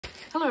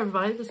Hello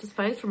everybody, this is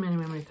Faith from Mini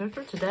Memory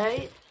Thrifter.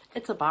 Today,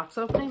 it's a box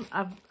opening.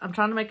 I'm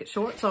trying to make it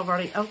short, so I've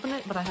already opened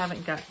it, but I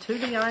haven't got to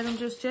the item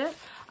just yet.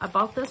 I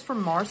bought this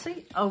from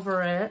Marcie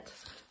over at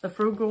the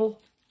Frugal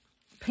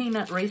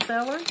Peanut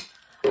Reseller.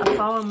 I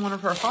saw in one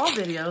of her haul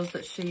videos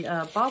that she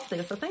bought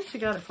this. I think she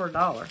got it for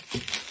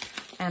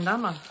 $1. And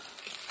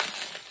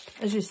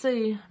as you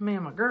see, me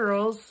and my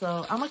girls,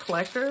 so I'm a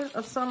collector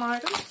of some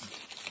items.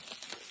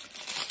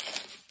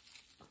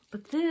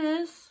 But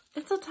this,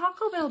 it's a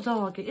Taco Bell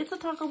doggy. It's a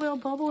Taco Bell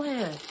bubble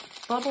head.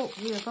 Bubble.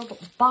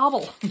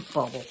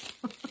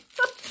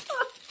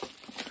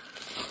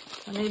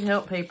 I need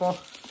help, people.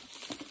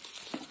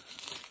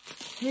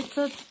 Look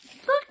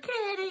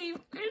at him.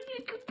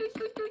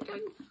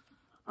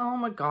 Oh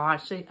my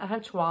gosh. I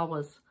have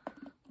chihuahuas.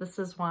 This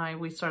is why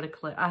we started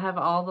collecting. I have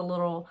all the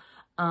little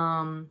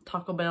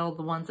Taco Bell,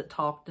 the ones that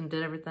talked and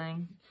did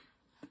everything.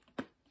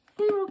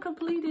 He will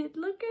complete it.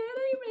 Look at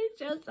him. It's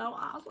just so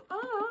awesome.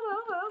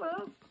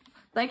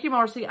 Thank you,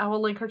 Marcie. I will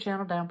link her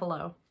channel down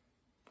below.